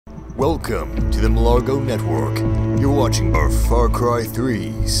Welcome to the Malargo Network. You're watching our Far Cry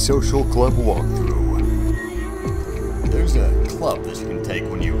 3 Social Club walkthrough. There's a club that you can take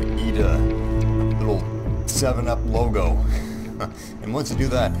when you eat a little 7-Up logo. And once you do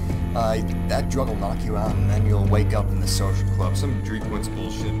that, that drug will knock you out and then you'll wake up in the social club. Some drink once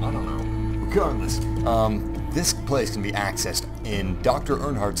bullshit, I don't know. Regardless, this place can be accessed in Dr.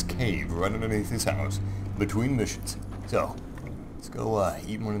 Earnhardt's cave right underneath his house between missions. So, let's go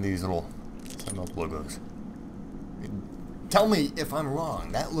eat one of these little 7-Up logos. Tell me if I'm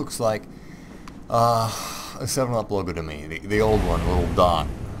wrong. That looks like a 7-Up logo to me. The old one, the little dot.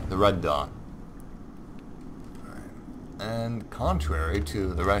 The red dot. And contrary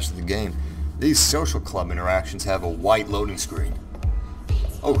to the rest of the game, these social club interactions have a white loading screen.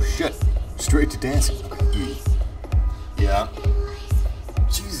 Oh shit. Straight to dancing. E. Yeah.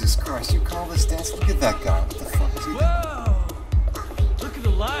 Jesus Christ, you call this dance? Look at that guy. What the fuck is he doing? Whoa! Look at the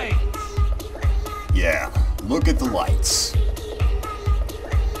lights. Yeah, look at the lights.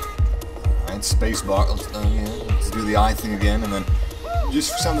 Alright, spacebar. Let's do the I thing again, and then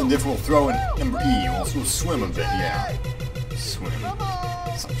just for something different, we'll throw in number E. We'll swim a bit, yeah. Swim.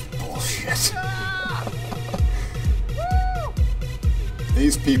 Such bullshit.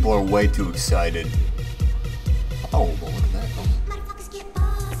 These people are way too excited. Oh, well, look at that.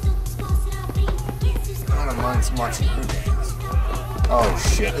 I don't mind so much. Oh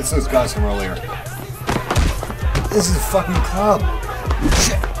shit, it's those guys from earlier. This is a fucking club.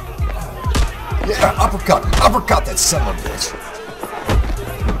 Shit. Yeah, uppercut. Uppercut that son of a bitch.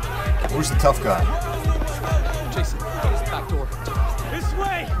 Where's the tough guy? Jason, this back door. This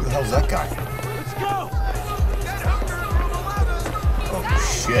way! Who the hell's that guy? Let's go! Oh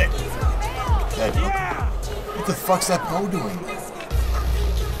shit. Hey, Yeah! what the fuck's that bow doing?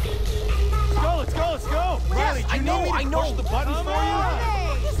 Let's go! Riley, do you need me to push the button for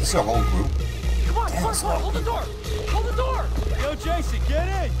you? Is this our whole group? Come on, Damn, it's hold the door! Hold the door! Yo, Jason, get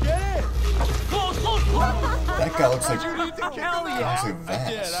in! Close! That guy looks like... Hell yeah! Looks like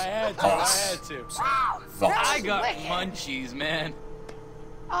Vaas. I had to. Vaas. I got munchies, man.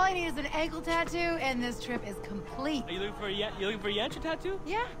 All I need is an ankle tattoo, and this trip is complete. Are you looking for a Yantra tattoo?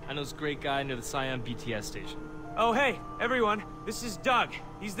 Yeah. I know this great guy near the Scion BTS station. Oh, hey, everyone. This is Doug.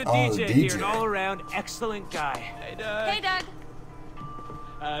 He's the DJ here, an all-around excellent guy. Hey, Doug. Hey, Doug.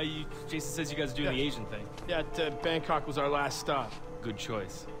 Jason says you guys are doing the Asian thing. Yeah, Bangkok was our last stop. Good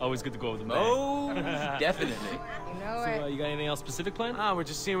choice. Always good to go with the man. Oh, definitely. You know So, you got anything else specific planned? We're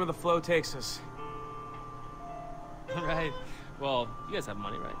just seeing where the flow takes us. All right. Well, you guys have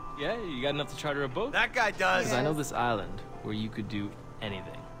money, right? Yeah, you got enough to charter a boat? That guy does. Because I know this island where you could do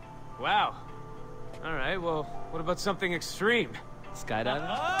anything. Wow. All right, well, what about something extreme? Skydiving?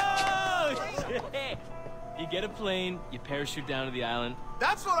 Oh, shit! You get a plane, you parachute down to the island.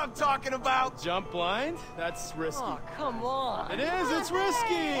 That's what I'm talking about. Jump blind? That's risky. Oh, come on. It is. It's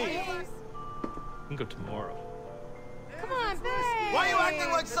risky. We can go tomorrow. Come on, babe. Why are you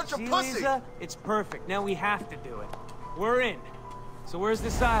acting like such a See, pussy? Liza? It's perfect. Now we have to do it. We're in. So where's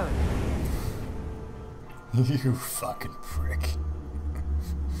this island? You fucking prick.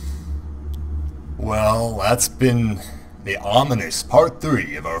 Well, that's been the ominous part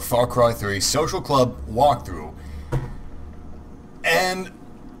 3 of our Far Cry 3 Social Club walkthrough. And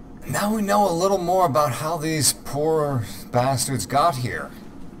now we know a little more about how these poor bastards got here.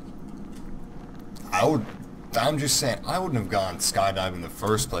 I'm just saying, I wouldn't have gone skydiving in the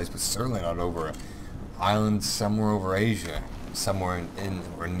first place, but certainly not over an island somewhere over Asia. Somewhere in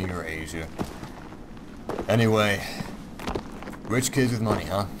or near Asia. Anyway, rich kids with money,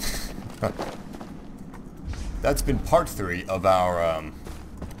 huh? That's been part 3 of our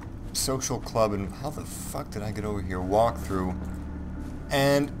social club, and how the fuck did I get over here? Walkthrough.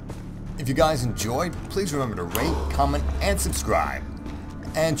 And if you guys enjoyed, please remember to rate, comment, and subscribe.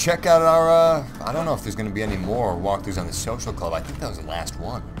 And check out our, I don't know if there's going to be any more walkthroughs on the social club. I think that was the last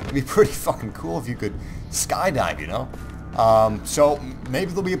one. It'd be pretty fucking cool if you could skydive, you know? So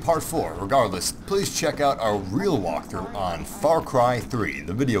maybe there'll be a part 4. Regardless, please check out our real walkthrough on Far Cry 3,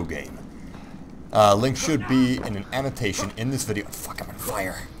 the video game. Link should be in an annotation in this video. Fuck, I'm on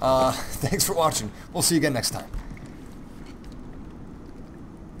fire. Thanks for watching. We'll see you again next time.